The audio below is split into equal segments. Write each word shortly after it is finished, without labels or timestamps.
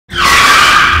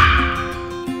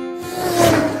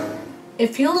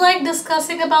If you like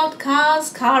discussing about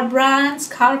cars, car brands,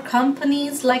 car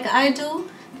companies like I do,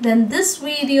 then this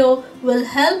video will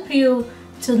help you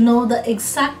to know the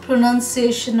exact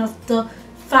pronunciation of the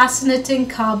fascinating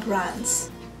car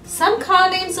brands. Some car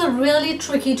names are really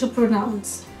tricky to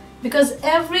pronounce because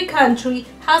every country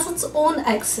has its own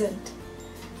accent.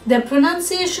 Their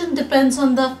pronunciation depends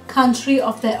on the country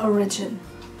of their origin.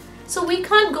 So we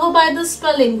can't go by the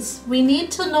spellings, we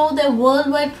need to know their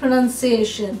worldwide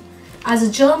pronunciation. As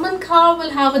a German car will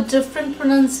have a different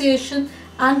pronunciation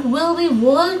and will be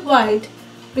worldwide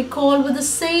be called with the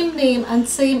same name and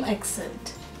same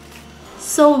accent.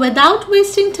 So without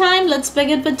wasting time, let's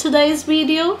begin with today's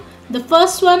video. The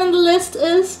first one on the list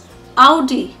is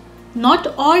Audi.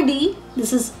 Not Audi,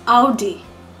 this is Audi.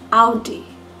 Audi.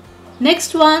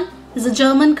 Next one is a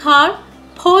German car,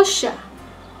 Porsche.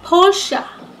 Porsche.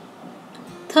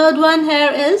 Third one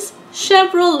here is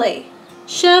Chevrolet.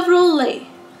 Chevrolet.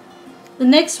 The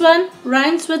next one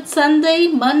rhymes with Sunday,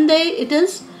 Monday. It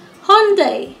is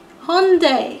Hundai.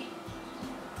 Hundai.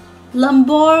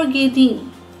 Lamborghini.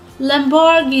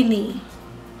 Lamborghini.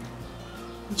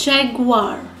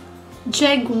 Jaguar.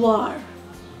 Jaguar.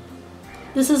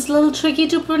 This is a little tricky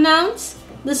to pronounce.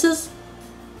 This is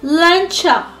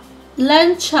Lancia.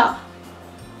 Lancia.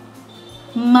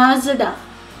 Mazda.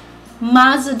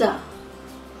 Mazda.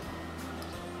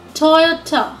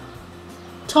 Toyota.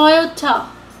 Toyota.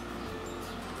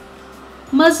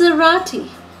 Maserati.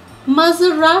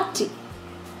 Maserati.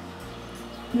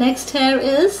 Next here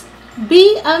is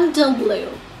BMW.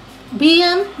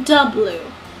 BMW.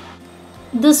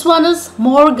 This one is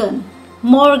Morgan.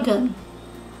 Morgan.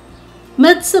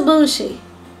 Mitsubishi.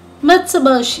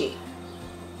 Mitsubishi.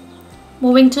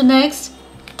 Moving to next,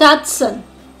 Datsun.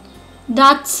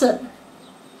 Datsun.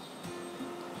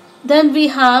 Then we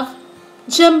have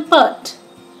Gumpert.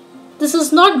 This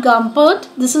is not Gumpert,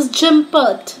 this is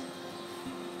Gumpert.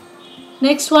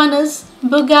 Next one is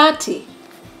Bugatti.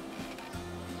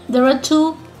 There are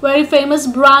two very famous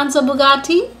brands of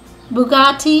Bugatti.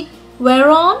 Bugatti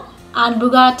Veyron and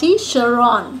Bugatti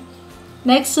Chiron.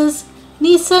 Next is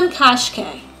Nissan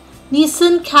Qashqai.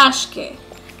 Nissan Qashqai.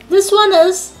 This one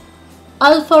is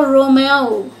Alfa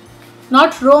Romeo.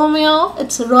 Not Romeo,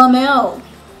 it's Romeo.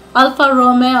 Alfa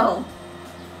Romeo.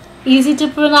 Easy to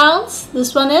pronounce.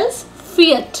 This one is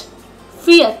Fiat.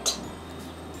 Fiat.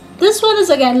 This one is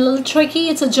again a little tricky.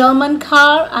 It's a German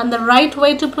car and the right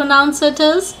way to pronounce it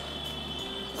is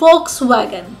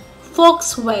Volkswagen.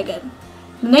 Volkswagen.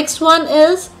 Next one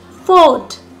is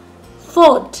Ford.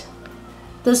 Ford.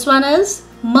 This one is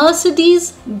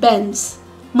Mercedes-Benz.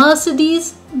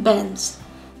 Mercedes-Benz.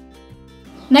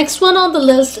 Next one on the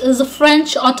list is a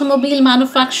French automobile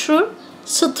manufacturer,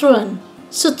 Citroen.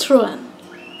 Citroen.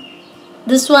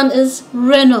 This one is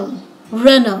Renault.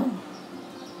 Renault.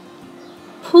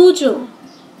 Peugeot.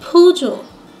 Peugeot.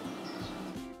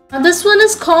 Now this one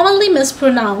is commonly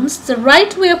mispronounced. The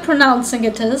right way of pronouncing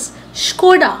it is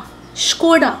Skoda.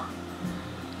 Skoda.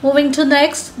 Moving to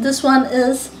next, this one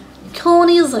is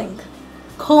Koenigsegg.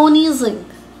 Koenigsegg.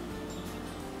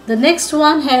 The next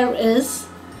one here is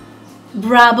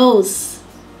Brabus.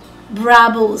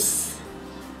 Brabus.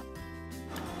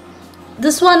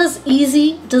 This one is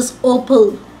easy. It is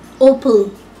Opel.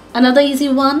 Opel. Another easy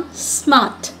one,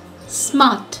 Smart.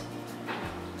 Smart.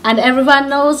 And everyone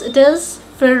knows it is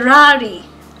Ferrari.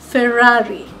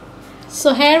 Ferrari.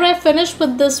 So here I finished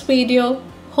with this video.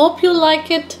 Hope you like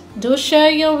it. Do share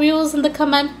your views in the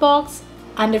comment box.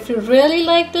 And if you really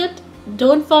liked it,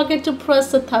 don't forget to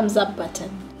press the thumbs up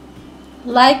button.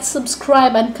 Like,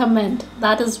 subscribe and comment.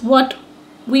 That is what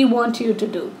we want you to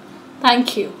do.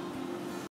 Thank you.